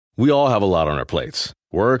We all have a lot on our plates.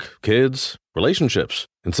 Work, kids, relationships.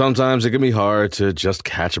 And sometimes it can be hard to just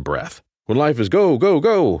catch a breath. When life is go, go,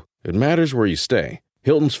 go, it matters where you stay.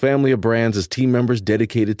 Hilton's family of brands is team members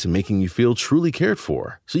dedicated to making you feel truly cared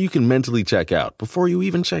for, so you can mentally check out before you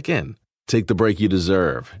even check in. Take the break you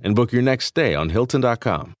deserve and book your next stay on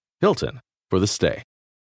Hilton.com. Hilton, for the stay.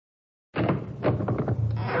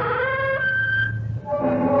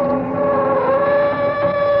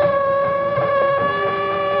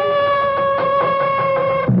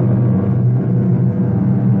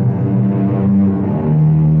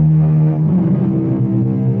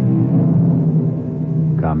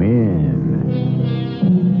 Come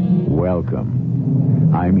in.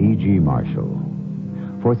 Welcome. I'm E.G. Marshall.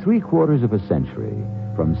 For 3/4 of a century,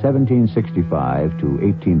 from 1765 to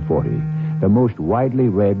 1840, the most widely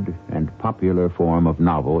read and popular form of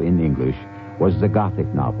novel in English was the Gothic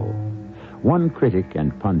novel. One critic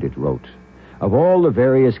and pundit wrote, "Of all the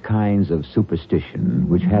various kinds of superstition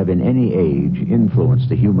which have in any age influenced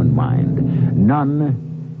the human mind, none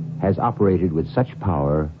has operated with such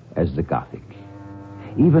power as the Gothic.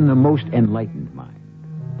 Even the most enlightened mind,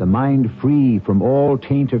 the mind free from all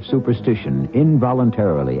taint of superstition,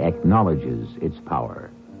 involuntarily acknowledges its power."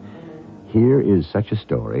 Here is such a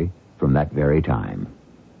story from that very time.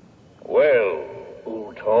 Well,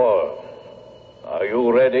 Uthor, are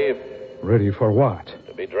you ready? Ready for what?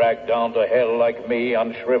 To be dragged down to hell like me,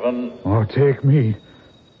 unshriven? Oh, take me,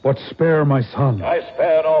 but spare my son. I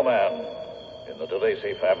spare no man in the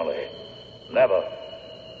DeLacy family. Never.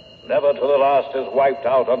 Never till the last is wiped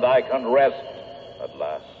out and I can rest at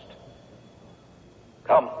last.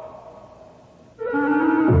 Come.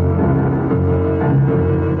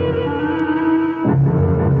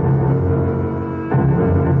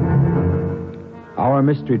 Our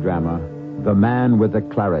mystery drama, The Man with the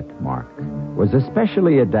Claret Mark, was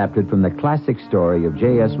especially adapted from the classic story of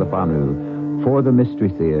J.S. Le Fanu for the Mystery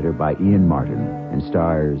Theater by Ian Martin and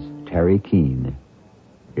stars Terry Keane.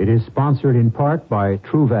 It is sponsored in part by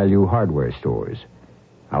True Value Hardware Stores.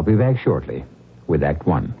 I'll be back shortly with Act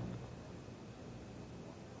One.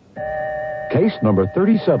 Case number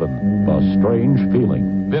 37, The Strange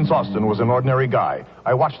Feeling. Vince Austin was an ordinary guy.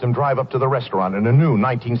 I watched him drive up to the restaurant in a new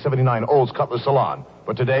 1979 Olds Cutlass salon.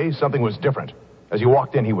 But today, something was different. As he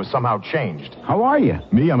walked in, he was somehow changed. How are you?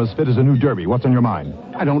 Me, I'm as fit as a new derby. What's on your mind?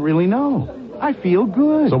 I don't really know. I feel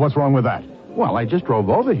good. So what's wrong with that? Well, I just drove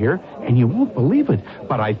over here, and you won't believe it,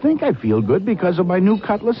 but I think I feel good because of my new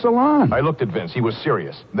Cutlass salon. I looked at Vince. He was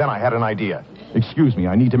serious. Then I had an idea. Excuse me,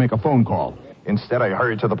 I need to make a phone call. Instead, I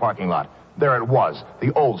hurried to the parking lot. There it was,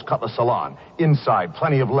 the Olds Cutlass salon. Inside,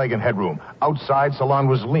 plenty of leg and headroom. Outside, salon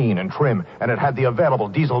was lean and trim, and it had the available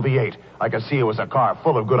diesel V8. I could see it was a car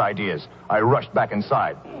full of good ideas. I rushed back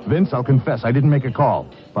inside. Vince, I'll confess, I didn't make a call,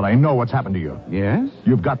 but I know what's happened to you. Yes?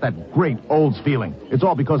 You've got that great Olds feeling. It's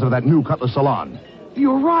all because of that new Cutlass salon.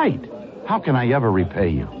 You're right. How can I ever repay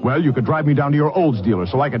you? Well, you could drive me down to your Olds dealer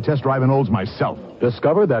so I could test drive an Olds myself.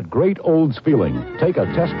 Discover that great Olds feeling. Take a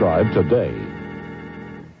test drive today.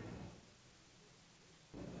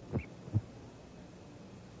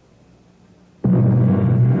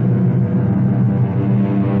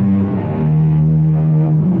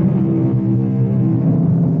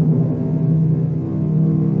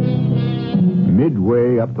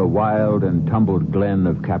 Midway up the wild and tumbled glen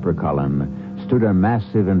of Capricolin stood a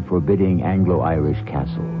massive and forbidding Anglo-Irish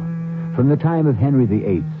castle. From the time of Henry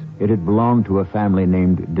VIII, it had belonged to a family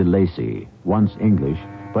named de Lacy, once English,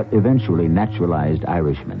 but eventually naturalized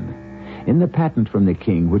Irishmen. In the patent from the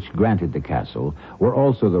king which granted the castle were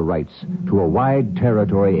also the rights to a wide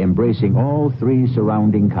territory embracing all 3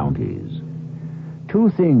 surrounding counties. 2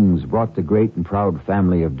 things brought the great and proud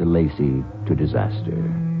family of de Lacy to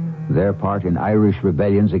disaster: their part in Irish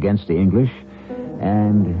rebellions against the English,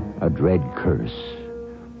 and a dread curse.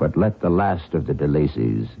 But let the last of the de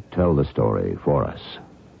Lacys tell the story for us.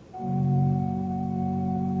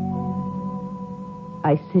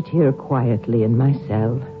 I sit here quietly in my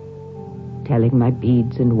cell, telling my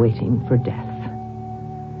beads and waiting for death.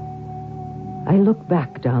 I look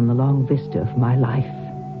back down the long vista of my life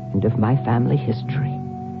and of my family history,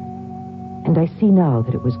 and I see now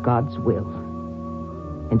that it was God's will,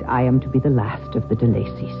 and I am to be the last of the de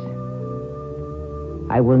Lacys.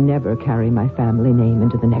 I will never carry my family name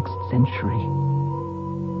into the next century.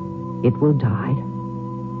 It will die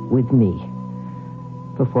with me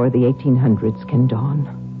before the 1800s can dawn.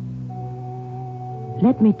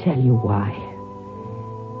 Let me tell you why.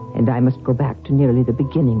 And I must go back to nearly the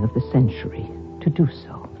beginning of the century to do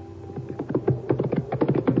so.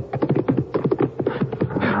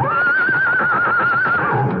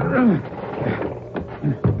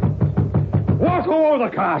 Walk over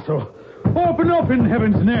the castle. Open up in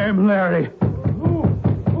heaven's name, Larry.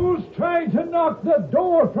 Who's trying to knock the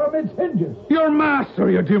door from its hinges? Your master,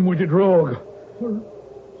 you dim-witted rogue.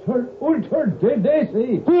 Sir Ulter de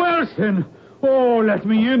Lacy. Who else, then? Oh, let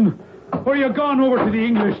me in. Or you gone over to the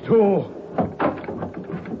English, too?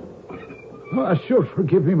 Sure,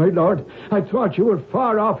 forgive me, my lord. I thought you were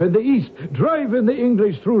far off in the east, driving the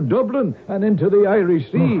English through Dublin and into the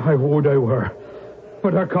Irish Sea. I would I were.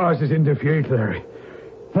 But our cause is in defeat, Larry.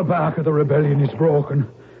 The back of the rebellion is broken.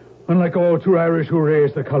 Unlike all true Irish who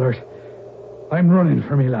raise the colours, I'm running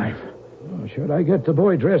for me life. Should I get the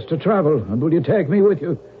boy dressed to travel? And will you take me with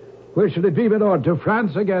you? Where should it be, my lord? To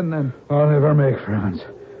France again, then? I'll never make France.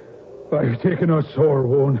 I've taken a sore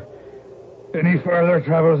wound. Any further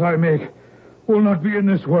travels I make will not be in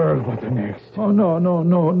this world, but the next. Oh,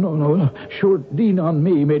 no. Sure, lean on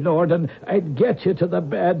me, my lord, and I'd get you to the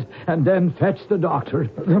bed and then fetch the doctor.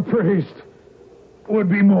 The priest would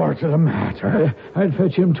be more to the matter. I'll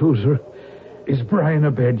fetch him too, sir. Is Brian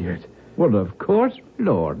abed yet? Well, of course, my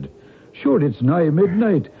lord. Sure, it's nigh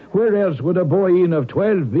midnight. Where else would a boy in of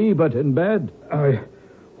 12 be but in bed? I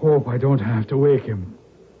hope I don't have to wake him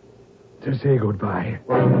to say goodbye.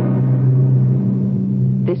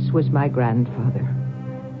 This was my grandfather,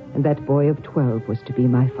 and that boy of 12 was to be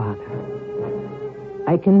my father.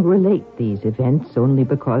 I can relate these events only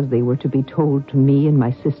because they were to be told to me and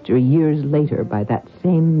my sister years later by that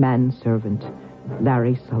same manservant,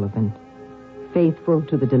 Larry Sullivan, faithful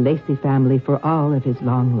to the de Lacy family for all of his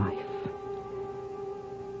long life.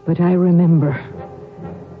 But I remember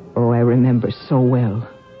so well,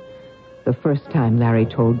 the first time Larry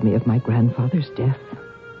told me of my grandfather's death.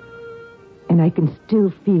 And I can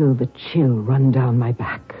still feel the chill run down my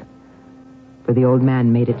back. For the old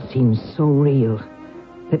man made it seem so real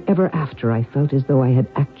that ever after I felt as though I had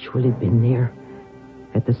actually been there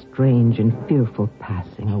at the strange and fearful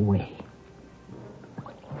passing away.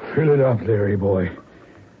 Fill it up, Larry boy.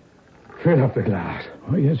 Fill up the glass.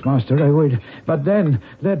 Oh, yes, master, I would. But then,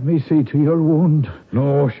 let me see to your wound.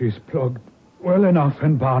 No, she's plugged well enough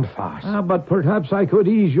and bound fast. But perhaps I could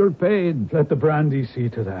ease your pain. Let the brandy see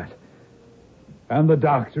to that. And the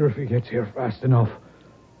doctor, if he gets here fast enough.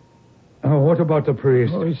 What about the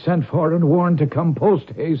priest? Oh, he's sent for and warned to come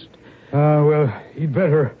post-haste. Well, he'd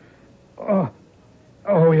better...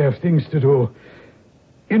 we have things to do.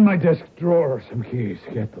 In my desk drawer are some keys.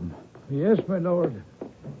 Get them. Yes, my lord.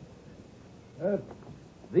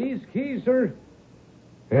 These keys, sir?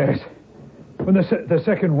 Yes. And the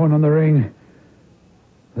second one on the ring.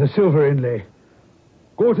 The silver inlay.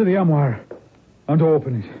 Go to the armoire and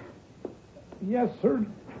open it. Yes, sir.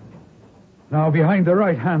 Now, behind the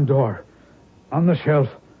right-hand door, on the shelf,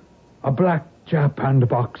 a black japanned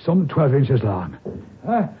box, some 12 inches long.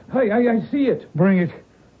 I see it. Bring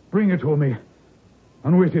it to me.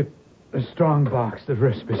 And with it, a strong box that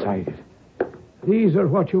rests beside it. These are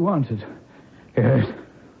what you wanted. Yes.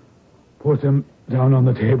 Put them down on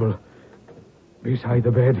the table, beside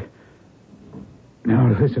the bed.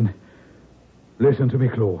 Now, listen. Listen to me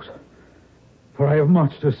close. For I have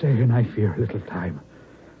much to say, and I fear little time.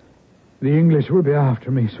 The English will be after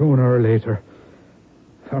me sooner or later.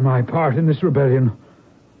 For my part in this rebellion,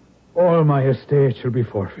 all my estate shall be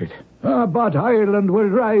forfeit. But Ireland will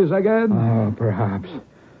rise again. Perhaps.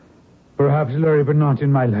 Perhaps, Larry, but not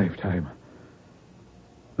in my lifetime.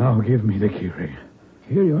 Now give me the key ring.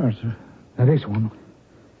 Here you are, sir. Now this one.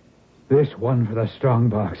 This one for the strong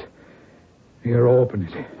box. Here, open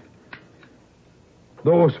it.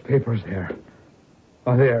 Those papers there.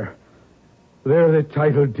 There. They're the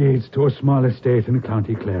title deeds to a small estate in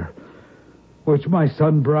County Clare, which my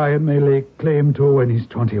son Brian may lay claim to when he's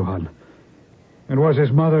 21. It was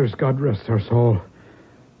his mother's, God rest her soul.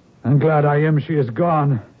 And glad I am she is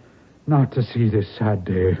gone, not to see this sad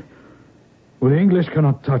day. Well, the English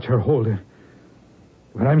cannot touch her holding.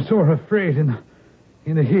 But I'm sore afraid in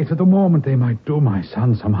the heat of the moment they might do my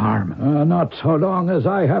son some harm. Not so long as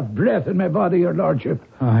I have breath in my body, your lordship.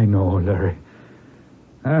 I know, Larry.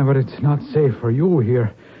 But it's not safe for you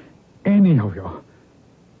here. Any of you.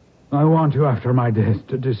 I want you after my death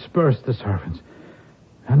to disperse the servants.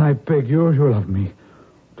 And I beg you of me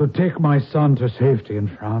to take my son to safety in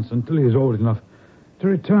France until he is old enough to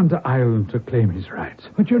return to Ireland to claim his rights.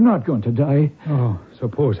 But you're not going to die. Oh,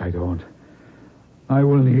 suppose I don't. I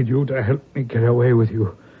will need you to help me get away with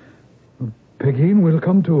you. Pegeen will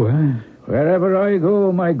come too, eh? Wherever I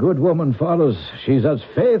go, my good woman follows. She's as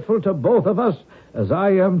faithful to both of us as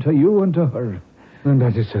I am to you and to her. Then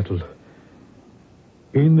that is settled.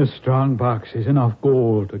 In the strong box is enough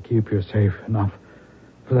gold to keep you safe enough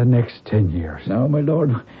for the next 10 years. Now, my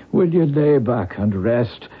lord, will you lay back and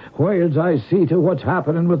rest whiles I see to what's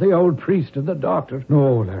happening with the old priest and the doctor.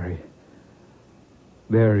 No, Larry.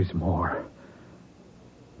 There is more.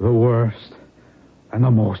 The worst and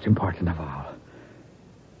the most important of all.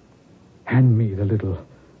 Hand me the little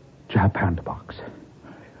japanned box.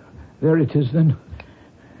 There it is, then.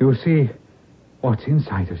 You see what's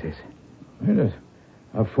inside of it.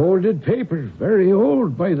 A folded paper, very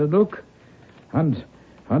old by the look. And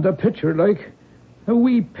a picture like a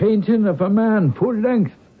wee painting of a man, full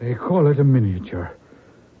length. They call it a miniature.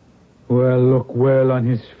 Well, look well on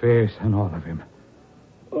his face and all of him.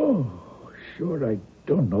 Oh, sure, I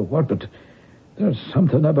don't know what, but there's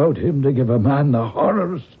something about him to give a man the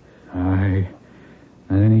horrors. Aye.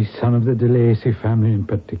 And any son of the de Lacy family in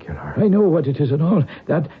particular. I know what it is and all.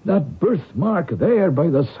 That birthmark there by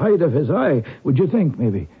the side of his eye, would you think,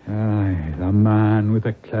 maybe? Aye, the man with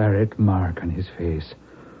the claret mark on his face.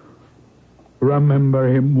 Remember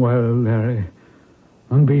him well, Larry.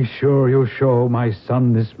 And be sure you show my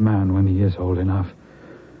son this man when he is old enough.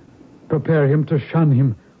 Prepare him to shun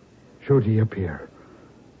him, should he appear.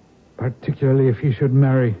 Particularly if he should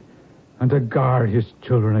marry, and to guard his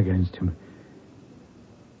children against him.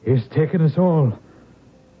 He's taken us all.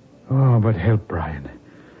 Oh, but help Brian.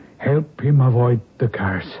 Help him avoid the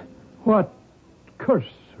curse. What curse,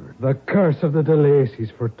 sir? The curse of the de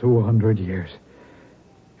Lacys for 200 years.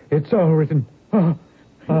 It's all written. Your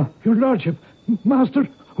Lordship, Master,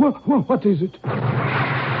 what is it?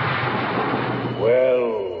 Well,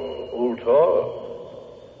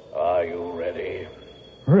 Ultor, are you ready?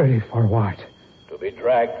 Ready for what? To be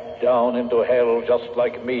dragged down into hell just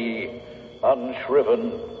like me,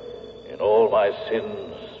 unshriven, in all my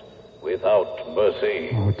sins, without mercy.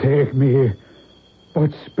 Oh, take me,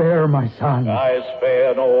 but spare my son. I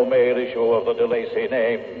spare no male issue of the de Lacy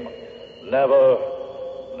name. Never,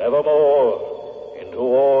 nevermore, into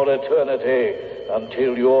all eternity,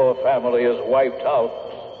 until your family is wiped out,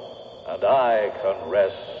 and I can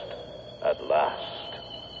rest at last.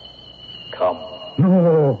 Come.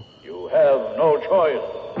 No. You have no choice.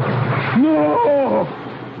 No!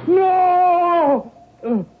 No!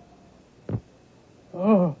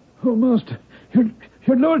 Oh, Master,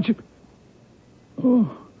 your Lordship. Oh,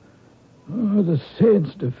 the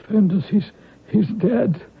saints defend us. He's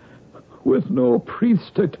dead. With no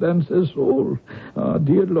priest to cleanse his soul. Ah,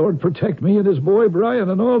 dear Lord, protect me and his boy Brian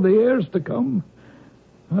and all the heirs to come.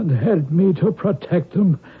 And help me to protect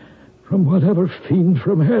them from whatever fiend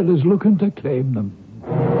from hell is looking to claim them.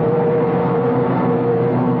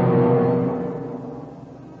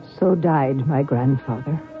 So died my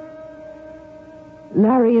grandfather.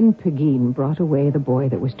 Larry and Pegeen brought away the boy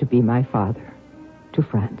that was to be my father to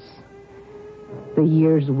France. The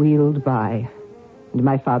years wheeled by, and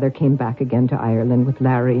my father came back again to Ireland with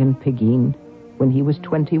Larry and Pegeen when he was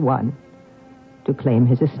 21 to claim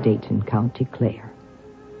his estate in County Clare.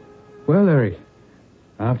 Well, Larry,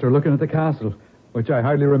 after looking at the castle, which I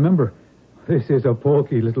hardly remember, this is a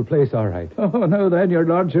poky little place, all right. Oh, no, then, your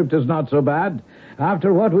Lordship, 'tis not so bad.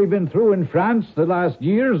 After what we've been through in France the last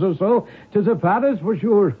years or so, 'tis a palace for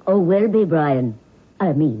sure. Oh, will be, Brian.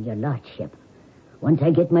 I mean, your Lordship. Once I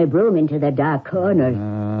get my broom into the dark corners.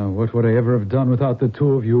 What would I ever have done without the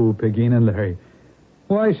two of you, Pegeen and Larry?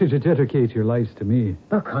 Why should you dedicate your lives to me?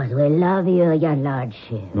 Because we love you, your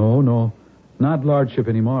Lordship. No, not Lordship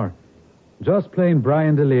anymore. Just plain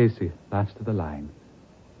Brian de Lacy, last of the line.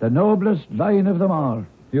 The noblest line of them all.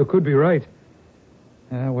 You could be right.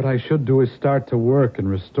 What I should do is start to work and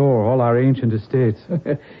restore all our ancient estates.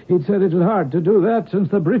 It's a little hard to do that since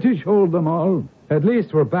the British hold them all. At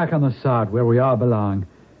least we're back on the sod where we all belong.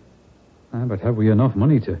 But have we enough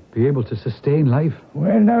money to be able to sustain life?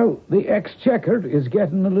 Well, now, the exchequer is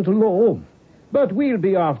getting a little low. But we'll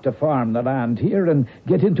be off to farm the land here and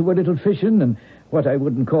get into a little fishing and what I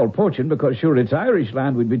wouldn't call poaching, because sure it's Irish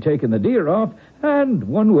land we'd be taking the deer off, and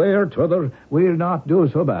one way or t'other we'll not do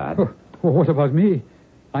so bad. Well, what about me?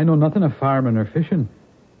 I know nothing of farming or fishing.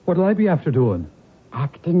 What'll I be after doing?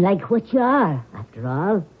 Acting like what you are, after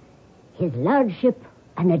all. His Lordship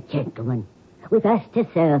and a gentleman, with us to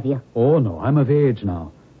serve you. Oh, no, I'm of age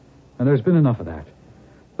now, and there's been enough of that.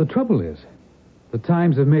 The trouble is, the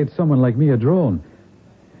times have made someone like me a drone.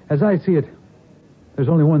 As I see it, there's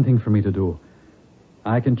only one thing for me to do.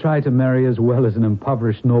 I can try to marry as well as an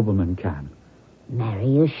impoverished nobleman can. Marry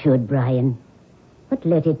you should, Brian. But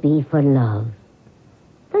let it be for love.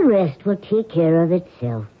 The rest will take care of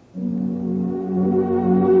itself.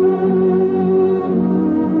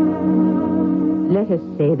 Let us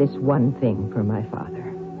say this one thing for my father.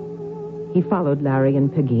 He followed Larry and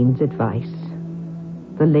Pegeen's advice.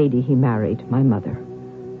 The lady he married, my mother,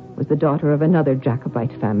 was the daughter of another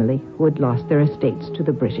Jacobite family who had lost their estates to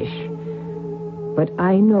the British. But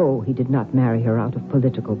I know he did not marry her out of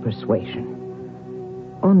political persuasion.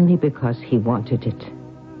 Only because he wanted it.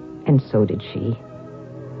 And so did she.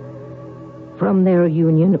 From their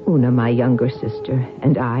union, Una, my younger sister,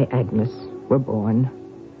 and I, Agnes, were born.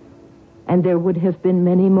 And there would have been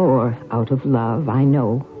many more out of love, I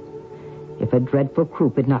know, if a dreadful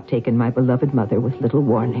croup had not taken my beloved mother with little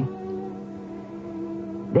warning.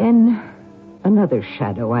 Then, another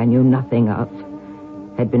shadow I knew nothing of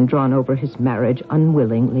had been drawn over his marriage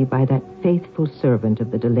unwillingly by that faithful servant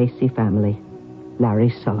of the de Lacy family,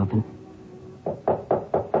 Larry Sullivan.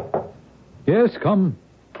 Yes, come.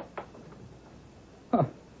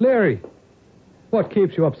 Larry, what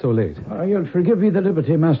keeps you up so late? You'll forgive me the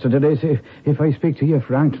liberty, Master de Lacy, if I speak to you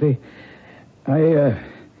frankly. I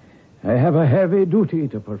have a heavy duty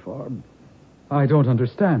to perform. I don't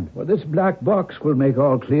understand. Well, this black box will make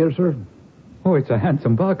all clear, sir. Oh, it's a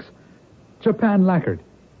handsome box. Japan lacquered.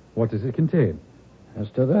 What does it contain? As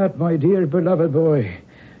to that, my dear beloved boy,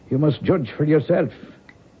 you must judge for yourself.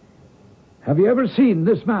 Have you ever seen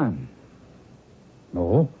this man?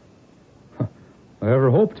 No. I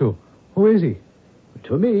ever hope to. Who is he?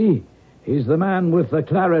 To me, he's the man with the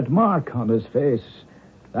Claret mark on his face.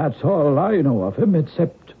 That's all I know of him,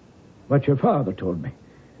 except what your father told me.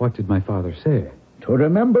 What did my father say? To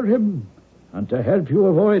remember him, and to help you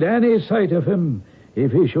avoid any sight of him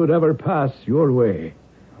if he should ever pass your way.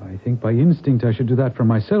 I think by instinct I should do that for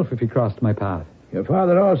myself if he crossed my path. Your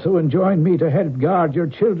father also enjoined me to help guard your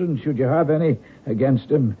children, should you have any,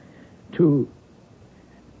 against him, to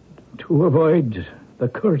avoid the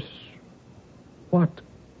curse. What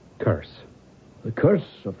curse? The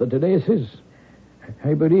curse of the de Lacys.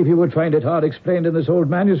 I believe you would find it all explained in this old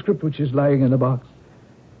manuscript which is lying in the box.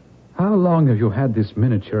 How long have you had this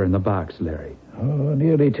miniature in the box, Larry? Oh,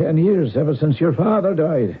 nearly 10 years, ever since your father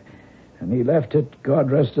died. And he left it,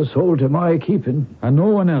 God rest his soul, to my keeping. And no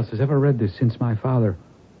one else has ever read this since my father,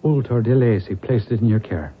 Ultor de Lacy, placed it in your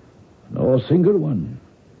care? No single one.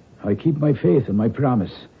 I keep my faith and my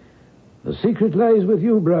promise. The secret lies with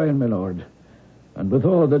you, Brian, my lord, and with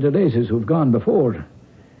all the de Lacys who've gone before.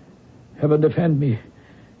 Heaven defend me.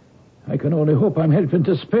 I can only hope I'm helping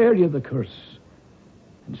to spare you the curse,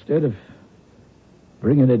 instead of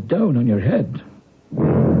bringing it down on your head.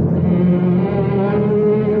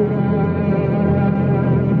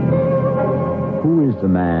 Who is the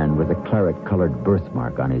man with the claret-colored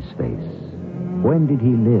birthmark on his face? When did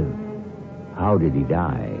he live? How did he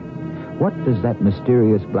die? What does that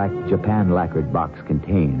mysterious black Japan lacquered box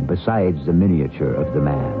contain besides the miniature of the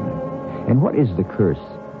man? And what is the curse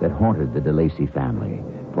that haunted the de Lacy family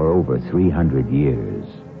for over 300 years?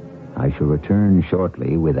 I shall return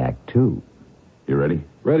shortly with Act 2. You ready?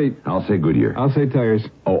 Ready. I'll say Goodyear. I'll say tires.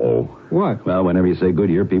 Uh-oh. What? Well, whenever you say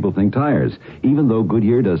Goodyear, people think tires, even though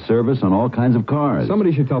Goodyear does service on all kinds of cars.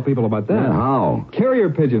 Somebody should tell people about that. Yeah, how? Carrier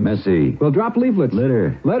pigeons. Messy. Well, drop leaflets.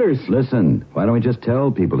 Litter. Letters. Listen, why don't we just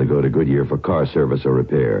tell people to go to Goodyear for car service or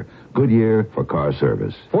repair? Goodyear for car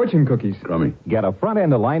service. Fortune cookies. Crummy. Get a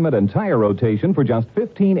front-end alignment and tire rotation for just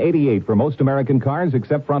 $15.88 for most American cars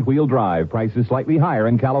except front-wheel drive. Price is slightly higher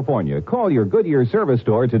in California. Call your Goodyear service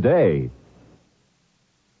store today.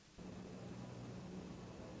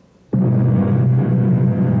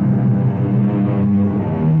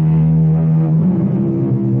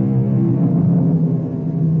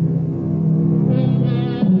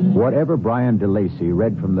 Whatever Brian de Lacy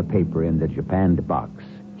read from the paper in the japanned box,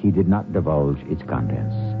 he did not divulge its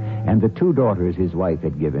contents. And the two daughters his wife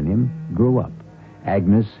had given him grew up.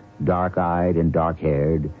 Agnes, dark-eyed and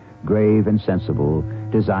dark-haired, grave and sensible,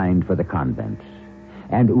 designed for the convent.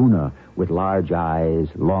 And Una, with large eyes,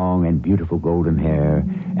 long and beautiful golden hair,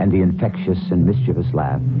 and the infectious and mischievous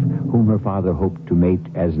laugh, whom her father hoped to mate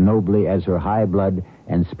as nobly as her high blood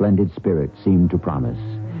and splendid spirit seemed to promise.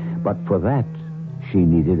 But for that, she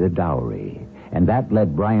needed a dowry, and that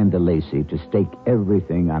led Brian de Lacy to stake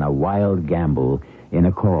everything on a wild gamble in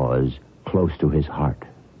a cause close to his heart.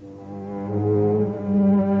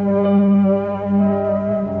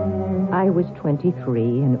 I was 23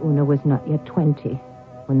 and Una was not yet 20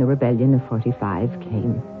 when the rebellion of 45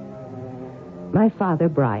 came. My father,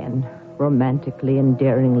 Brian, romantically and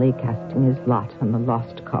daringly casting his lot on the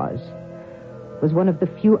lost cause, was one of the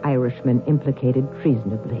few Irishmen implicated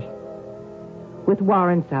treasonably. With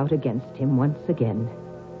warrants out against him once again,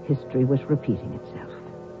 history was repeating itself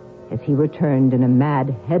as he returned in a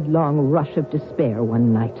mad, headlong rush of despair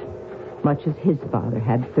one night, much as his father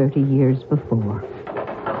had 30 years before.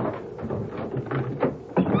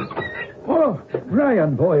 Oh,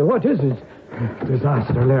 Brian, boy, what is it?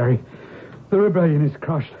 Disaster, Larry. The rebellion is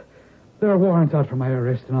crushed. There are warrants out for my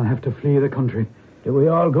arrest, and I'll have to flee the country. Do we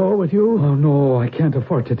all go with you? Oh, no, I can't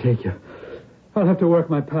afford to take you. I'll have to work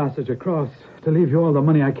my passage across to leave you all the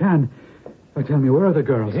money I can. Now tell me, where are the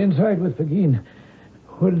girls? Inside with Pegeen.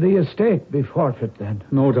 Will the estate be forfeit then?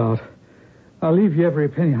 No doubt. I'll leave you every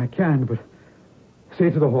penny I can, but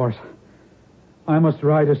say to the horse, I must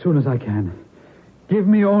ride as soon as I can. Give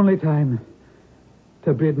me only time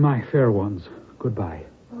to bid my fair ones goodbye.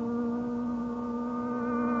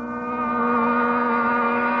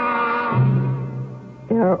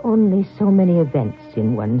 There are only so many events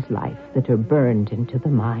in one's life that are burned into the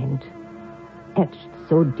mind, etched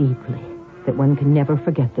so deeply that one can never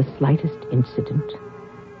forget the slightest incident,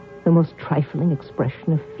 the most trifling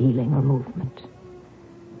expression of feeling or movement.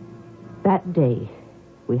 That day,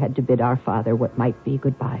 we had to bid our father what might be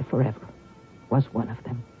goodbye forever, was one of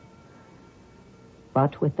them.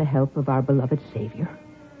 But with the help of our beloved Savior,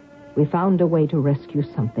 we found a way to rescue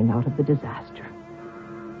something out of the disaster.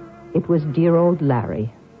 It was dear old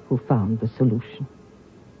Larry who found the solution.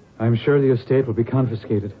 I'm sure the estate will be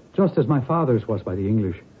confiscated, just as my father's was by the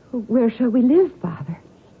English. Where shall we live, Father?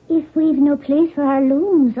 If we've no place for our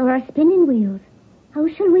looms or our spinning wheels, how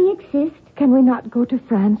shall we exist? Can we not go to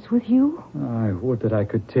France with you? I would that I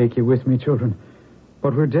could take you with me, children.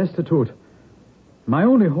 But we're destitute. My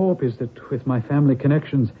only hope is that with my family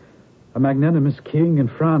connections, a magnanimous king in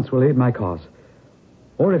France will aid my cause.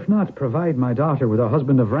 Or if not, provide my daughter with a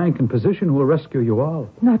husband of rank and position who will rescue you all.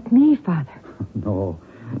 Not me, Father.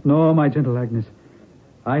 No, my gentle Agnes.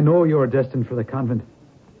 I know you are destined for the convent.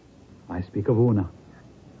 I speak of Una.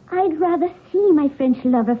 I'd rather see my French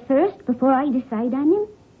lover first before I decide on him.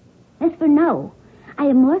 As for now, I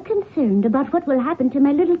am more concerned about what will happen to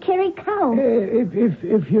my little Kerry cow.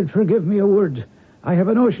 If you'd forgive me a word, I have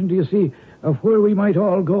a notion, do you see, of where we might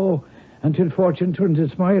all go until fortune turns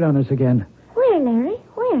its smile on us again. Where, Larry?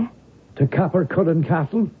 Where? To Cappercullen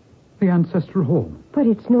Castle. The ancestral home. But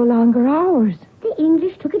it's no longer ours. The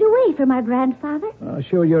English took it away from our grandfather.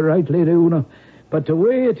 Sure, you're right, Lady Una. But the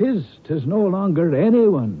way it is, 'tis no longer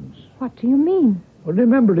anyone's. What do you mean? Well,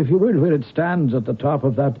 remember, if you will, where it stands at the top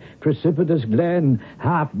of that precipitous glen,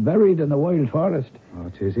 half buried in the wild forest. Oh,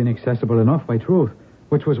 it is inaccessible enough, by truth,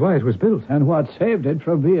 which was why it was built. And what saved it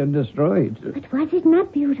from being destroyed. But was it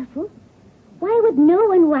not beautiful? Why would no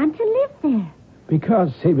one want to live there?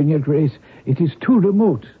 Because, saving your grace, it is too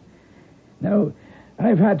remote. Now,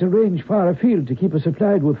 I've had to range far afield to keep us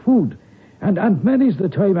supplied with food. And many's the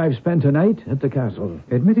time I've spent a night at the castle.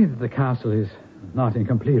 Admitting that the castle is not in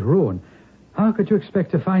complete ruin, how could you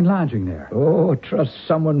expect to find lodging there? Oh, trust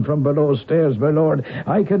someone from below stairs, my lord.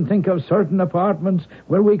 I can think of certain apartments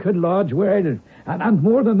where we could lodge well, and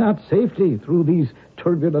more than that, safely through these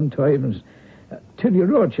turbulent times, till your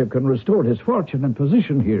lordship can restore his fortune and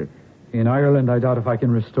position here. In Ireland, I doubt if I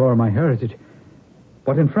can restore my heritage.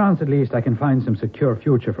 But in France, at least, I can find some secure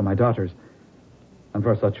future for my daughters. And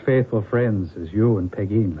for such faithful friends as you and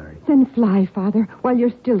Pegeen, Larry. Then fly, Father, while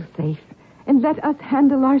you're still safe. And let us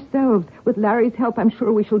handle ourselves. With Larry's help, I'm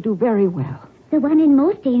sure we shall do very well. The one in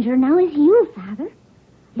most danger now is you, Father.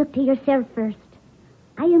 Look to yourself first.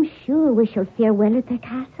 I am sure we shall fare well at the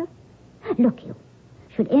castle. Look, you.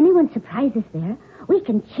 Should anyone surprise us there, we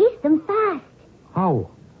can chase them fast. How?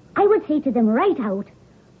 I would say to them right out,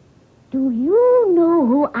 do you know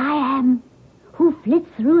who I am? Who flits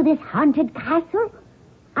through this haunted castle?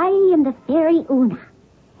 I am the fairy Una.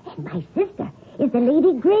 And my sister is the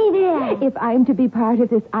Lady Greybeard. If I'm to be part of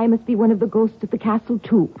this, I must be one of the ghosts of the castle,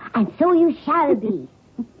 too. And so you shall be.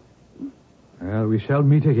 Well, we shall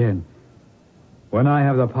meet again. When I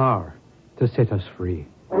have the power to set us free.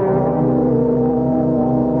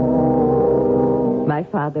 My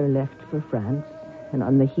father left for France, and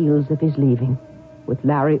on the heels of his leaving, with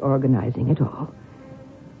Larry organizing it all,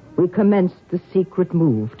 we commenced the secret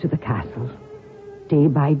move to the castle. Day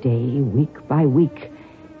by day, week by week,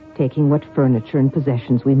 taking what furniture and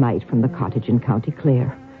possessions we might from the cottage in County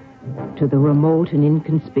Clare to the remote and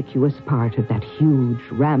inconspicuous part of that huge,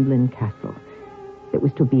 rambling castle that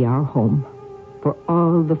was to be our home for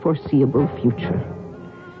all the foreseeable future.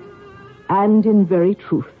 And in very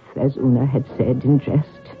truth, as Una had said in jest,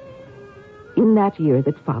 in that year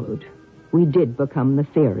that followed, we did become the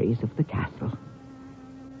fairies of the castle.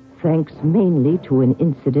 Thanks mainly to an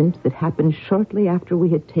incident that happened shortly after we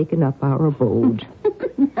had taken up our abode.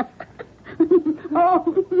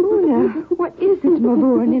 Oh, Una, what is it,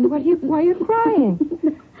 Mavourne, and why are you crying?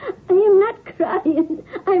 I am not crying.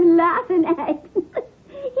 I'm laughing at.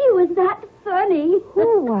 He was that funny.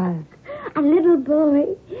 Who was? A little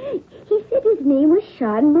boy. He said his name was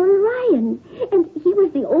Sean Mulryan, and he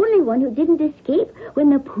was the only one who didn't escape when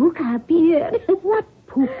the Pooka appeared. What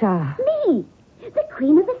Pooka? Me.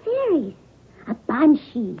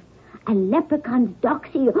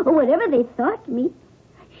 or whatever they thought me.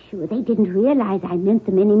 Sure, they didn't realize I meant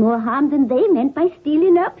them any more harm than they meant by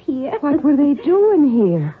stealing up here. What were they doing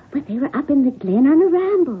here? But they were up in the glen on a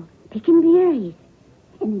ramble, picking berries.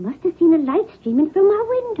 And they must have seen a light streaming from our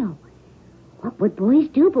window. What would boys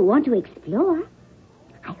do but want to explore?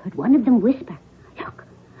 I heard one of them whisper,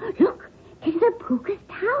 Look, it's the Puka's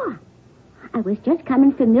tower. I was just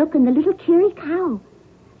coming for milk and the little Kerry cow.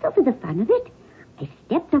 So for the fun of it, I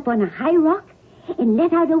stepped up on a high rock and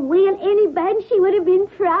let out a wail any banshee would have been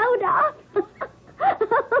proud of.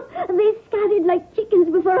 They scattered like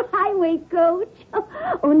chickens before a highway coach.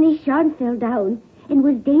 Only Sean fell down and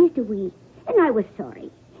was dazed a wee, and I was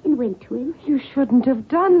sorry and went to him. You shouldn't have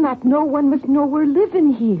done that. No one must know we're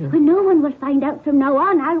living here. Well, no one will find out from now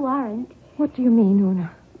on, I'll warrant. What do you mean,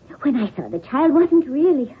 Una? When I saw the child wasn't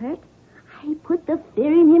really hurt, I put the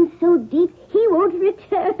fear in him so deep he won't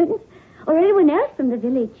return, or anyone else from the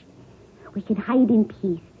village. We can hide in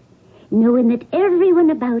peace, knowing that everyone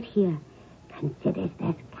about here considers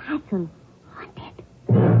this castle haunted.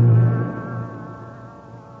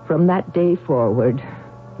 From that day forward,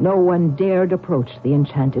 no one dared approach the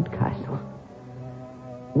enchanted castle.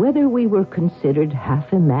 Whether we were considered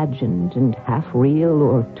half imagined and half real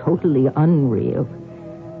or totally unreal,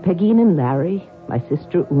 Pegeen and Larry, my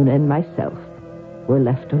sister Una, and myself were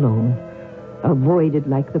left alone, avoided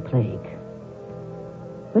like the plague.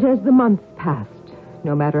 But as the months passed,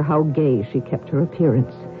 no matter how gay she kept her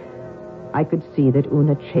appearance, I could see that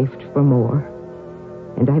Una chafed for more,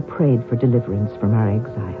 and I prayed for deliverance from our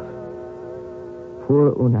exile.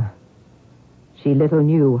 Poor Una. She little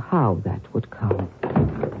knew how that would come.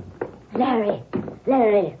 Larry,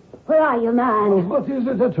 where are you, man? What is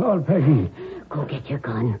it at all, Peggy? Go get your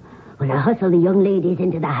gun. We'll hustle the young ladies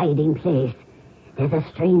into the hiding place. There's a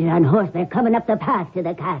stranger on horseback coming up the path to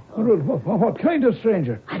the castle. What kind of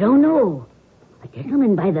stranger? I don't know. A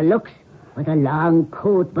gentleman by the looks, with a long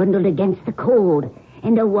coat bundled against the cold,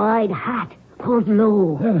 and a wide hat pulled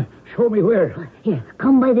low. Show me where. Here,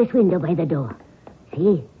 come by this window by the door.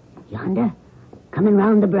 See, yonder, coming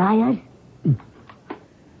round the briars.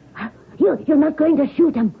 You're not going to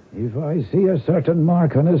shoot him. If I see a certain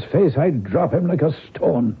mark on his face, I'd drop him like a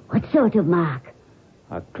stone. What sort of mark?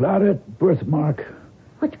 A Claret birthmark.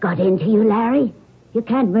 What's got into you, Larry? You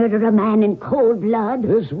can't murder a man in cold blood.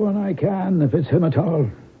 This one I can, if it's him at all.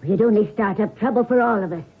 You'd only start up trouble for all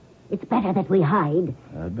of us. It's better that we hide.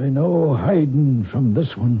 There'll be no hiding from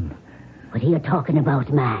this one. What are you talking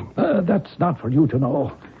about, man? That's not for you to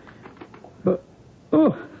know. But,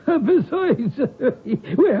 besides,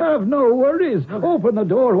 we have no worries. Open the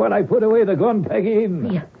door while I put away the gun, Peggy.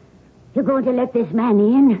 You're going to let this man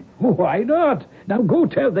in? Why not? Now go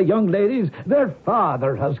tell the young ladies their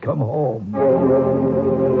father has come home.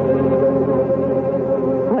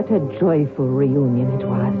 What a joyful reunion it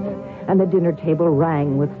was, and the dinner table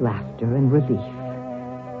rang with laughter and relief.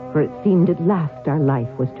 For it seemed at last our life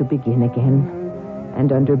was to begin again,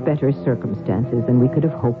 and under better circumstances than we could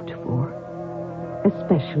have hoped for.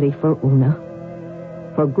 Especially for Una.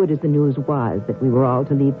 For good as the news was that we were all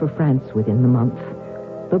to leave for France within the month,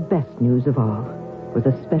 the best news of all was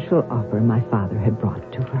a special offer my father had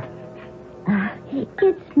brought to her.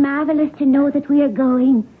 It's marvelous to know that we are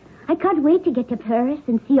going. I can't wait to get to Paris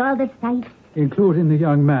and see all the sights. Including the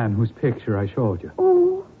young man whose picture I showed you.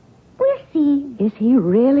 Oh, we'll see. Is he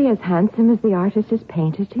really as handsome as the artist has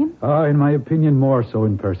painted him? Oh, in my opinion, more so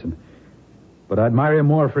in person. But I admire him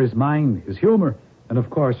more for his mind, his humor, and of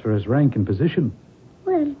course for his rank and position.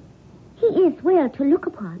 Well, he is well to look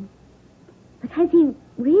upon. But has he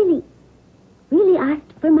really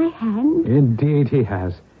asked for my hand? Indeed he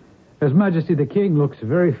has. His Majesty the King looks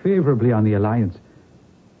very favorably on the alliance.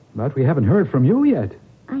 But we haven't heard from you yet.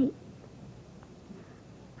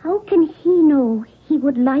 How can he know he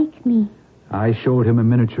would like me? I showed him a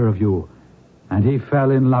miniature of you, and he fell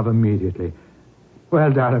in love immediately.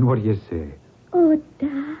 Well, darling, what do you say? Oh,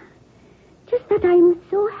 Da. Just that I'm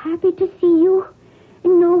so happy to see you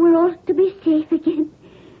and know we're all to be safe again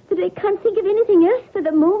that I can't think of anything else for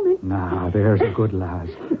the moment. Now, there's a good lass.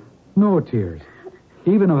 No tears,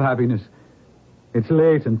 even of happiness. It's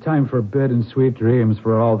late and time for bed and sweet dreams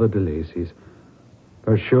for all the DeLacy's.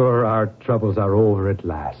 For sure, our troubles are over at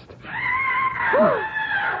last.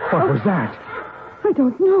 What was that? I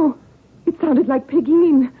don't know. It sounded like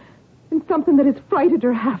Pegeen, and something that has frightened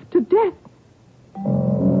her half to death.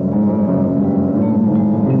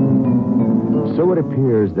 So it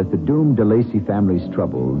appears that the doomed DeLacy family's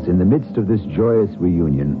troubles in the midst of this joyous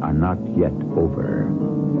reunion are not yet over.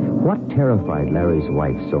 What terrified Larry's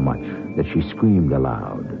wife so much that she screamed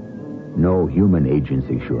aloud? No human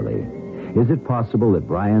agency, surely. Is it possible that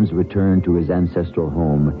Brian's return to his ancestral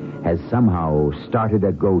home has somehow started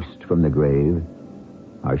a ghost from the grave?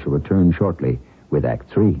 I shall return shortly with Act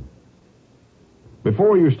 3.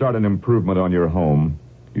 Before you start an improvement on your home,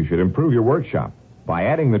 you should improve your workshop by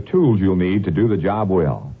adding the tools you'll need to do the job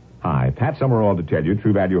well. Hi, Pat Summerall to tell you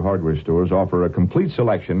True Value Hardware stores offer a complete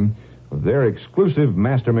selection of their exclusive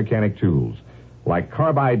master mechanic tools, like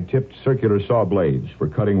carbide-tipped circular saw blades for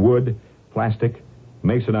cutting wood, plastic,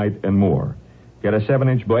 masonite, and more. Get a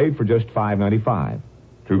 7-inch blade for just $5.95.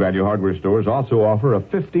 True Value Hardware stores also offer a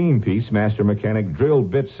 15-piece master mechanic drill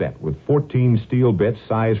bit set with 14 steel bits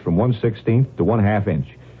sized from 1/16 to 1/2 inch,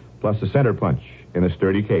 plus a center punch in a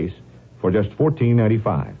sturdy case for just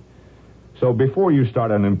 $14.95. So before you start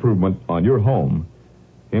an improvement on your home,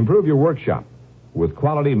 improve your workshop with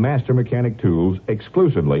quality master mechanic tools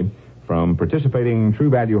exclusively from participating True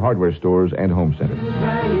Value Hardware stores and home centers.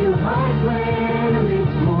 Value Hardware,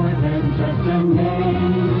 it's more than just a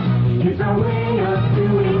name. It's a way of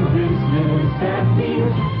doing business that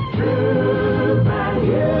means True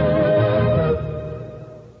Value.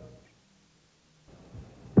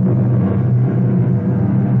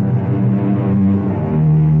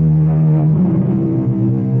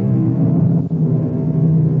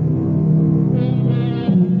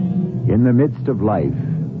 In the midst of life,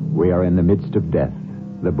 we are in the midst of death,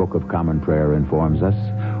 the Book of Common Prayer informs us.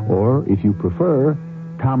 Or, if you prefer,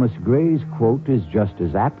 Thomas Gray's quote is just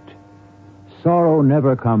as apt. Sorrow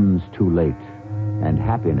never comes too late, and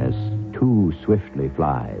happiness too swiftly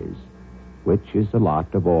flies, which is the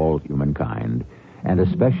lot of all humankind, and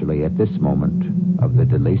especially at this moment of the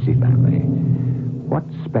DeLacy family. What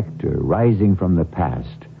specter rising from the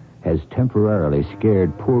past has temporarily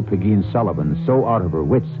scared poor Pegeen Sullivan so out of her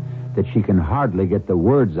wits that she can hardly get the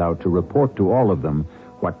words out to report to all of them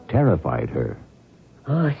what terrified her?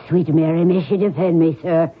 Oh, sweet Mary, may she defend me,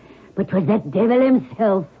 sir. But 'twas that devil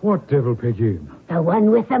himself. What devil, Pegeen? The one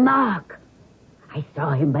with the mark. I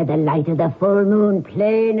saw him by the light of the full moon,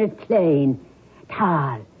 plain as plain.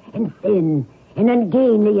 Tall and thin and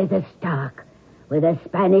ungainly as a stalk, with a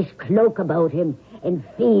Spanish cloak about him and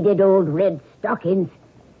faded old red stockings.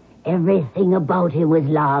 Everything about him was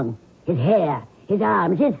long. His hair, his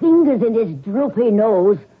arms, his fingers, and his droopy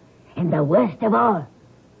nose. And the worst of all,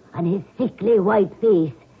 on his sickly white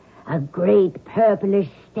face, a great purplish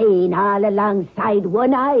stain all alongside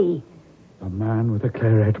one eye. The man with the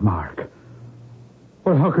Claret mark.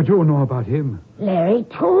 Well, how could you know about him? Larry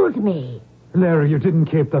told me. Larry, you didn't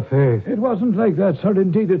keep the faith. It wasn't like that, sir.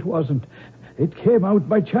 Indeed, it wasn't. It came out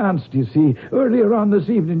by chance, do you see, earlier on this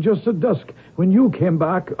evening, just at dusk, when you came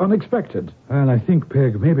back unexpected. Well, I think,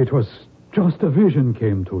 Peg, maybe it was just a vision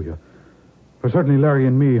came to you. For certainly Larry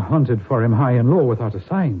and me hunted for him high and low without a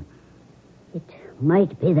sign. It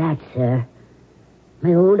might be that, sir.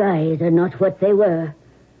 My old eyes are not what they were.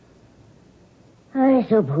 I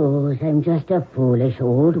suppose I'm just a foolish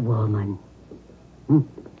old woman.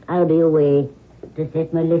 I'll be away to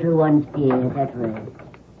set my little one's fears at rest.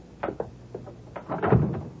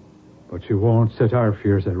 But she won't set our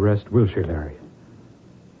fears at rest, will she, Larry?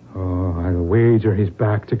 Oh, I'll wager he's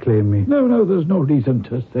back to claim me. No, there's no reason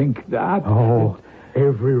to think that. Oh,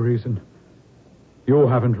 every reason. You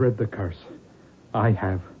haven't read the curse. I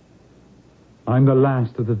have. I'm the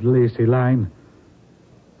last of the DeLacy line.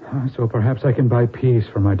 So perhaps I can buy peace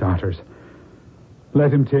for my daughters.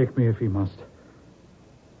 Let him take me if he must.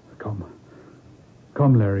 Come,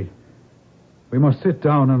 Larry. We must sit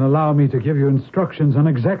down and allow me to give you instructions on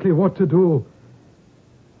exactly what to do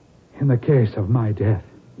in the case of my death.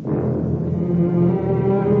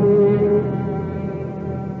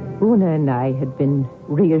 Una and I had been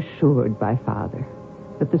reassured by Father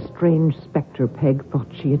that the strange specter Peg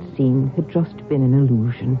thought she had seen had just been an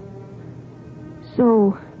illusion.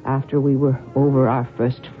 So, after we were over our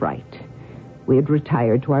first fright, we had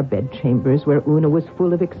retired to our bedchambers where Una was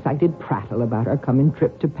full of excited prattle about our coming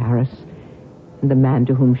trip to Paris and the man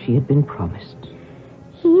to whom she had been promised.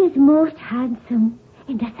 He is most handsome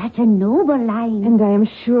and of such a noble line. And I am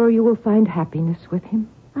sure you will find happiness with him.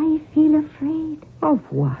 I feel afraid. Of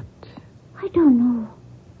what? I don't know.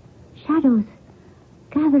 Shadows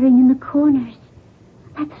gathering in the corners.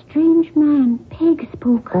 That strange man Peg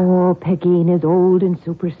spoke of. Oh, Pegeen is old and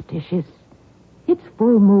superstitious. It's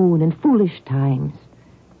full moon and foolish times.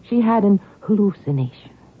 She had an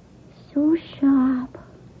hallucination. So sharp,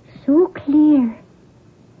 so clear.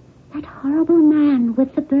 That horrible man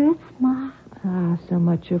with the birthmark. Ah, so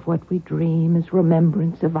much of what we dream is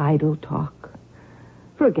remembrance of idle talk.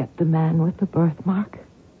 Forget the man with the birthmark.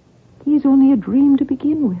 He's only a dream to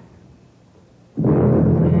begin with.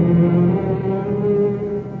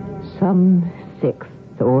 Some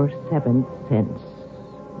 6th or seventh sense,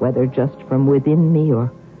 whether just from within me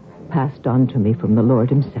or passed on to me from the Lord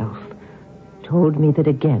himself, told me that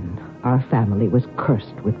again our family was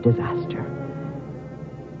cursed with disaster.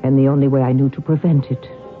 And the only way I knew to prevent it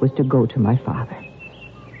was to go to my father.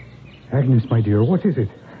 Agnes, my dear, what is it?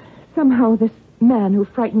 Somehow this man who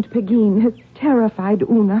frightened Pegeen has terrified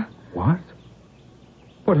Una. What?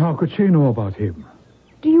 But how could she know about him?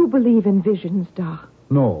 Do you believe in visions, Da?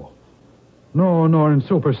 No. No, nor in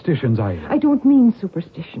superstitions either. I don't mean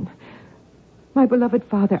superstition. My beloved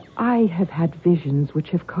father, I have had visions which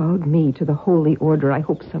have called me to the holy order I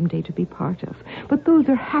hope someday to be part of. But those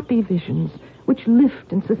are happy visions which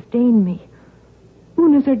lift and sustain me.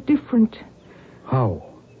 Una's are different. How?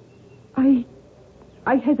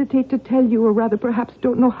 I hesitate to tell you, or rather perhaps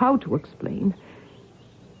don't know how to explain.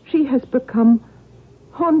 She has become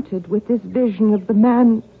haunted with this vision of the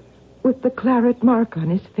man with the claret mark on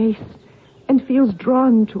his face and feels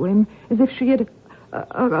drawn to him as if she had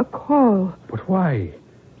a call. But why?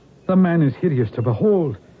 The man is hideous to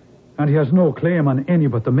behold, and he has no claim on any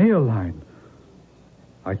but the male line.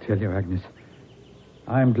 I tell you, Agnes,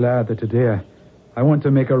 I'm glad that today I want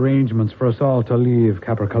to make arrangements for us all to leave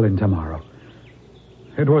Capercullen tomorrow.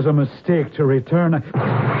 It was a mistake to return.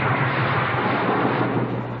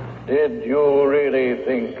 Did you really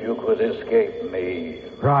think you could escape me?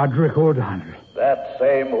 Roderick O'Donnell. That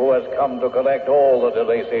same who has come to collect all the de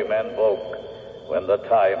Lacy menfolk when the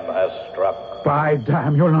time has struck. By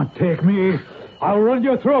damn, you'll not take me. I'll run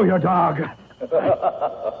you through, your dog.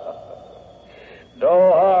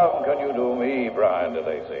 No harm can you do me, Brian de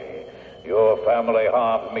Lacy. Your family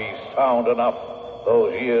harmed me sound enough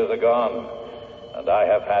those years agone. And I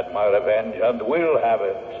have had my revenge and will have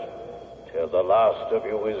it till the last of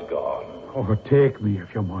you is gone. Oh, take me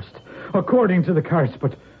if you must, according to the curse,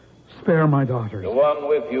 but spare my daughters. The one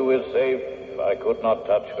with you is safe. I could not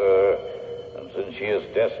touch her, and since she is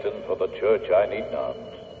destined for the church, I need not.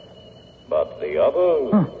 But the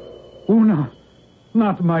other... Una.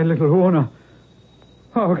 Not my little Una.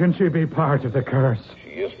 How can she be part of the curse?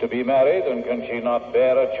 She is to be married, and can she not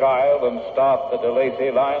bear a child and start the de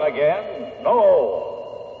Lacy line again?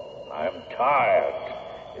 No. I'm tired.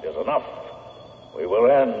 It is enough. We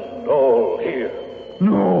will end all here.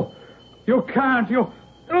 No. You can't.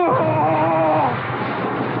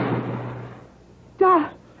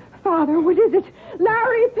 Father, what is it?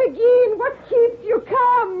 Larry, Pegeen, what keeps you?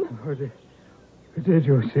 Come. Did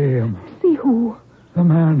you see him? See who? The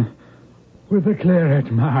man with the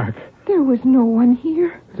claret mark. There was no one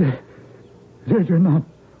here. Did you not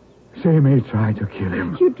see me try to kill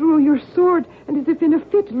him? You drew your sword and as if in a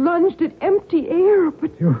fit lunged at empty air,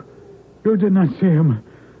 but... You did not see him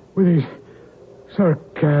with his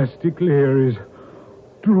sarcastic leer, his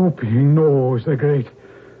drooping nose, the great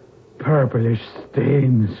purplish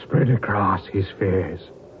stains spread across his face.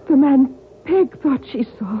 The man Peg thought she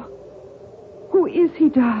saw. Who is he,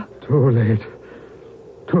 Da? Too late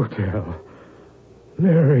to tell.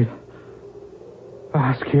 Larry,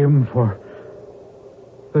 ask him for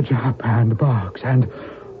the Japan box and...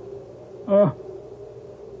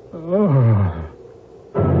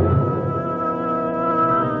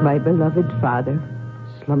 My beloved father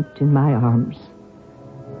slumped in my arms,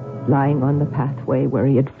 lying on the pathway where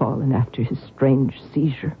he had fallen after his strange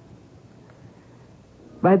seizure.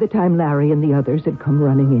 By the time Larry and the others had come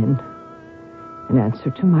running in answer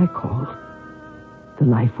to my call, the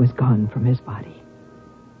life was gone from his body,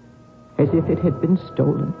 as if it had been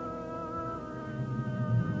stolen.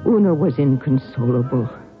 Una was inconsolable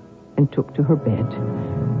and took to her bed,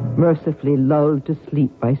 mercifully lulled to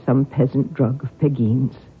sleep by some peasant drug of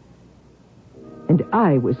Pegeen's. And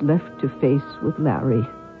I was left to face with Larry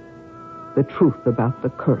the truth about the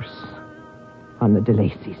curse on the de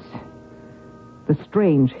Lacys. The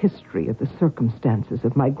strange history of the circumstances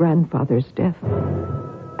of my grandfather's death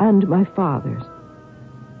and my father's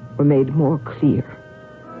were made more clear.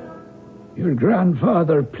 Your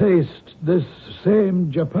grandfather placed this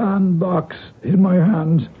same Japan box in my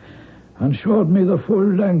hands and showed me the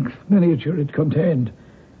full-length miniature it contained.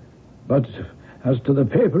 But as to the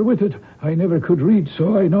paper with it, I never could read,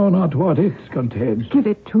 so I know not what it contains. Give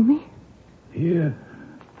it to me. Here.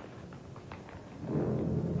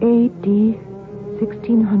 A.D.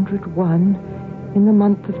 1601, in the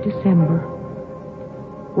month of December,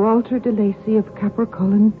 Walter de Lacy of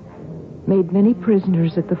Capercullen made many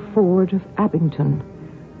prisoners at the ford of Abington,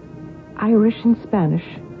 Irish and Spanish,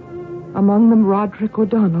 among them Roderick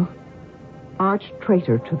O'Donnell, arch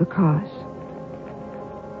traitor to the cause.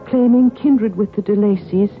 Claiming kindred with the de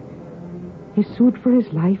Lacys, he sued for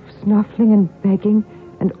his life, snuffling and begging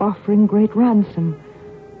and offering great ransom,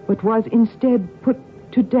 but was instead put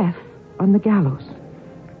to death on the gallows.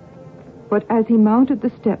 But as he mounted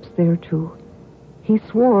the steps thereto, he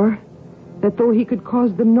swore that though he could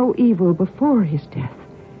cause them no evil before his death,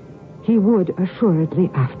 he would assuredly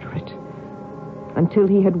after it, until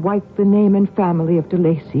he had wiped the name and family of de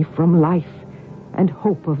Lacy from life and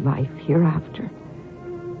hope of life hereafter,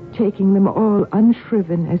 taking them all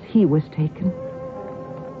unshriven as he was taken.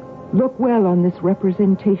 Look well on this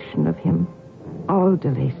representation of him, all de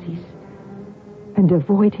Lacys, and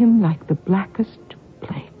avoid him like the blackest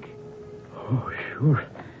plague. Oh, sure.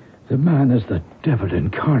 The man is the devil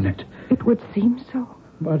incarnate. It would seem so.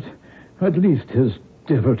 But at least his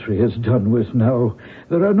deviltry is done with now.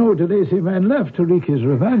 There are no de Lacy men left to wreak his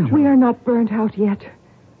revenge. We are not burnt out yet.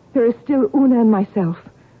 There is still Una and myself.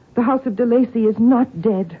 The house of de Lacy is not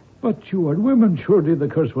dead. But you are women. Surely the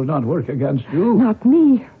curse will not work against you. Not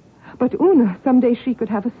me. But Una, someday she could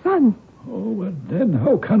have a son. Oh, and then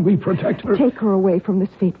how can we protect her? Take her away from this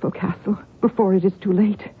fateful castle before it is too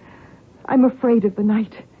late. I'm afraid of the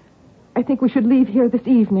night. I think we should leave here this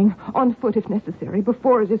evening, on foot if necessary,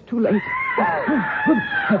 before it is too late.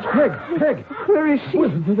 That's Peg. Where is she?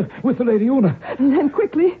 With the Lady Una. Then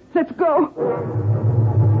quickly, let's go.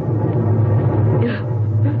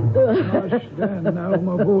 Hush then now,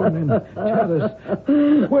 my warning. Tell us,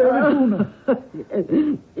 where is Una?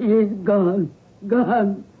 She's gone.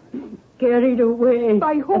 Carried away.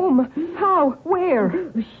 By whom? How?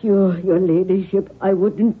 Where? Sure, your ladyship, I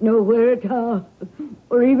wouldn't know where it how,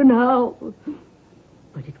 or even how.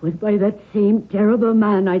 But it was by that same terrible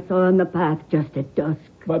man I saw on the path just at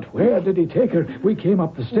dusk. But where did he take her? We came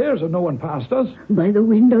up the stairs and no one passed us. By the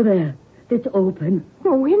window there. It's open.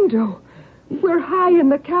 The window? We're high in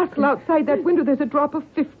the castle. Outside that window there's a drop of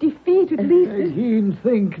 50 feet at least.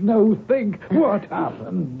 Think. What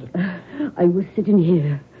happened? I was sitting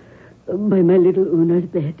here by my little Una's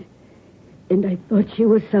bed, and I thought she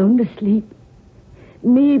was sound asleep.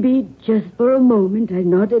 Maybe just for a moment I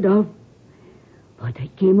nodded off, but I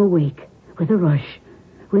came awake with a rush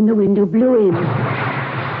when the window blew in. All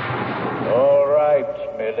right,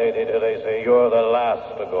 milady de Lacy, you're the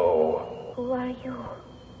last to go. Who are you?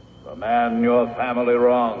 The man your family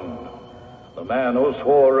wronged. The man who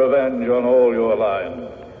swore revenge on all your line.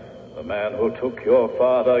 The man who took your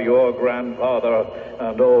father, your grandfather,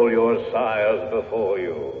 and all your sires before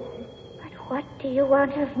you. But what do you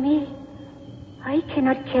want of me? I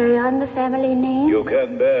cannot carry on the family name. You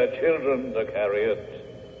can bear children to carry it.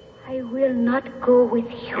 I will not go with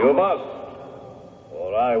you. You must,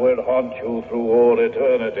 or I will haunt you through all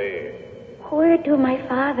eternity. Where do my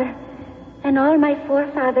father and all my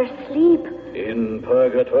forefathers sleep? In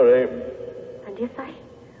purgatory. And if I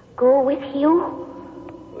go with you?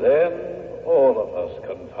 Then all of us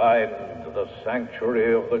can find the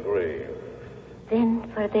sanctuary of the grave. Then,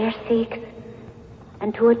 for their sakes,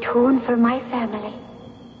 and to atone for my family,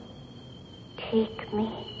 take me.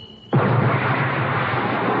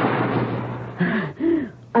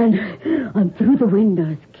 And through the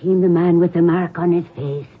windows came the man with the mark on his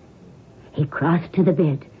face. He crossed to the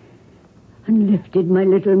bed and lifted my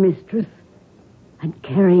little mistress, and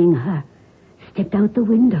carrying her, stepped out the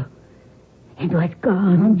window and was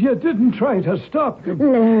gone. And you didn't try to stop him.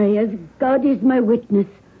 Larry, as God is my witness,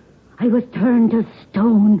 I was turned to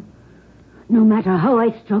stone. No matter how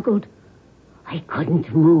I struggled, I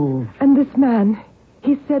couldn't move. And this man,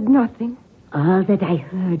 he said nothing? All that I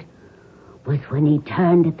heard was when he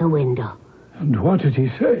turned at the window. And what did he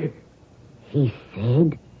say? He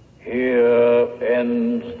said, "Here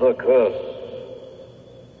ends the curse.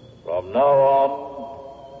 From now on,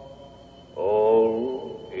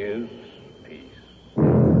 all is peace."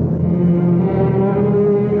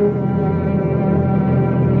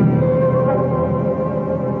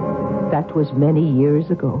 That was many years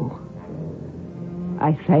ago.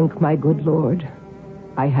 I thank my good Lord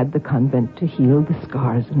I had the convent to heal the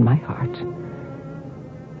scars in my heart.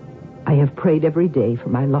 I have prayed every day for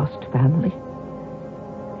my lost family,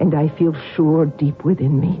 and I feel sure deep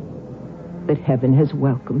within me that heaven has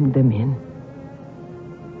welcomed them in.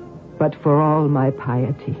 But for all my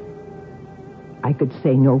piety, I could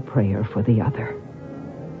say no prayer for the other.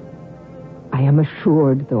 I am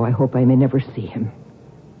assured, though I hope I may never see him,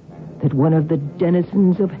 that one of the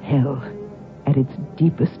denizens of hell at its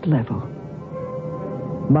deepest level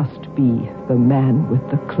must be the man with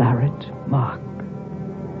the claret mark.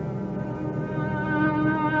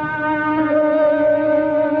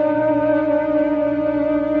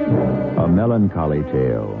 A melancholy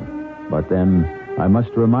tale. But then I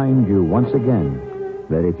must remind you once again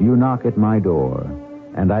that if you knock at my door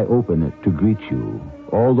and I open it to greet you,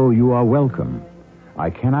 although you are welcome, I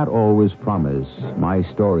cannot always promise my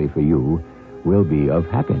story for you will be of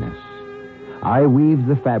happiness. I weave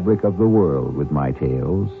the fabric of the world with my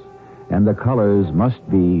tales, and the colors must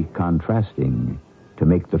be contrasting to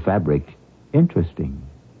make the fabric interesting.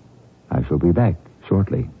 I shall be back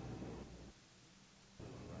shortly.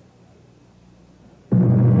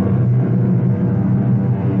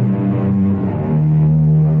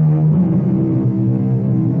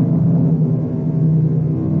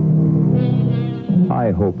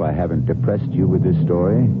 I hope I haven't depressed you with this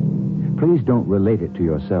story. Please don't relate it to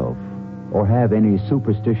yourself or have any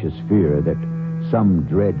superstitious fear that some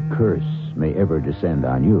dread curse may ever descend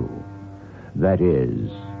on you. That is,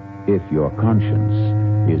 if your conscience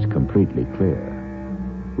is completely clear.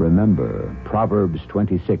 Remember Proverbs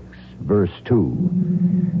 26, verse 2.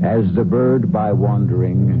 As the bird by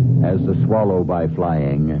wandering, as the swallow by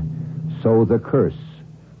flying, so the curse,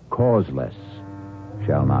 causeless,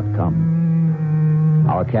 shall not come.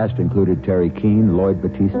 Our cast included Terry Keane, Lloyd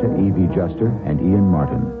Battista, Evie Juster, and Ian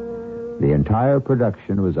Martin. The entire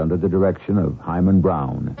production was under the direction of Hyman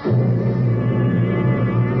Brown.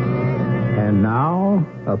 And now,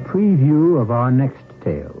 a preview of our next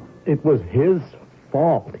tale. It was his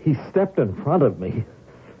fault. He stepped in front of me.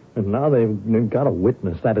 And now they've got a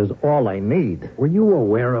witness. That is all I need. Were you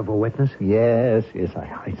aware of a witness? Yes,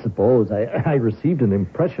 I suppose. I received an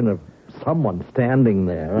impression of someone standing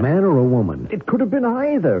there. A man or a woman? It could have been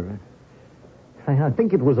either. I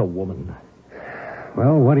think it was a woman.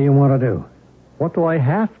 Well, what do you want to do? What do I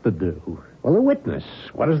have to do? Well, a witness.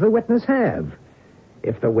 What does the witness have?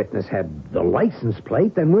 If the witness had the license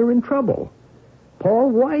plate, then we're in trouble. Paul,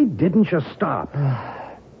 why didn't you stop?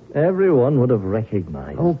 Everyone would have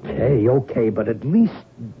recognized. Okay, but at least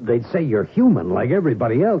they'd say you're human like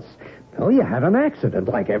everybody else. Well, you had an accident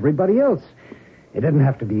like everybody else. It didn't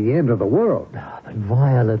have to be the end of the world. But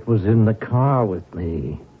Violet was in the car with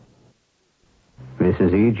me. This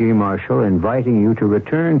is E.G. Marshall inviting you to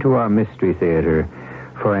return to our Mystery Theater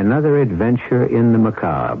for another adventure in the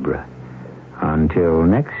macabre. Until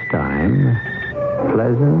next time,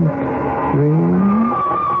 pleasant dreams.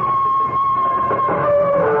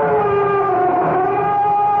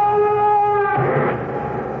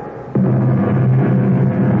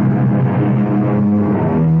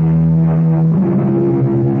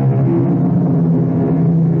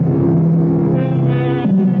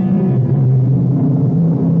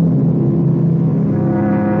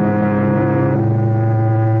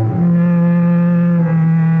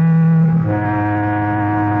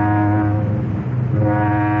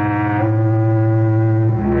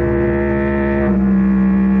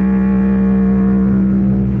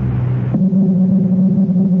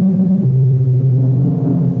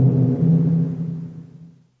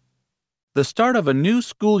 The start of a new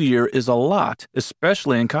school year is a lot,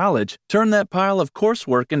 especially in college. Turn that pile of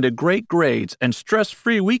coursework into great grades and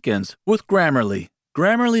stress-free weekends with Grammarly.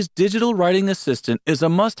 Grammarly's digital writing assistant is a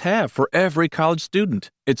must-have for every college student.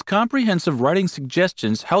 Its comprehensive writing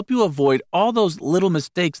suggestions help you avoid all those little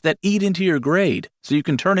mistakes that eat into your grade, so you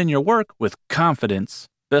can turn in your work with confidence.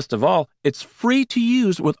 Best of all, it's free to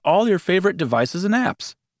use with all your favorite devices and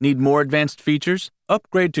apps. Need more advanced features?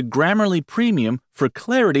 Upgrade to Grammarly Premium for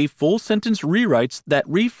clarity full-sentence rewrites that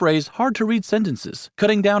rephrase hard-to-read sentences,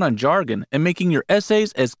 cutting down on jargon and making your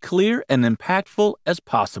essays as clear and impactful as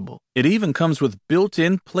possible. It even comes with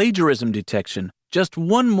built-in plagiarism detection. Just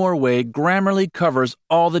one more way Grammarly covers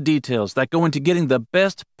all the details that go into getting the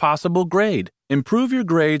best possible grade. Improve your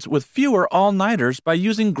grades with fewer all-nighters by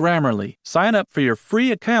using Grammarly. Sign up for your free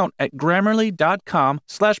account at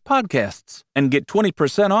Grammarly.com/podcasts and get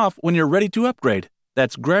 20% off when you're ready to upgrade.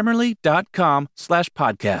 That's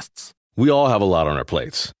Grammarly.com/podcasts. We all have a lot on our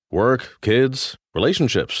plates. Work, kids,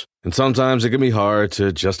 relationships. And sometimes it can be hard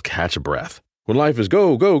to just catch a breath. When life is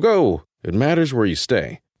go, go, go, it matters where you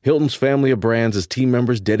stay. Hilton's family of brands has team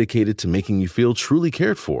members dedicated to making you feel truly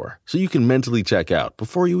cared for, so you can mentally check out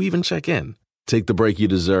before you even check in. Take the break you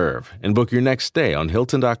deserve and book your next stay on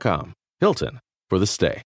Hilton.com. Hilton, for the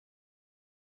stay.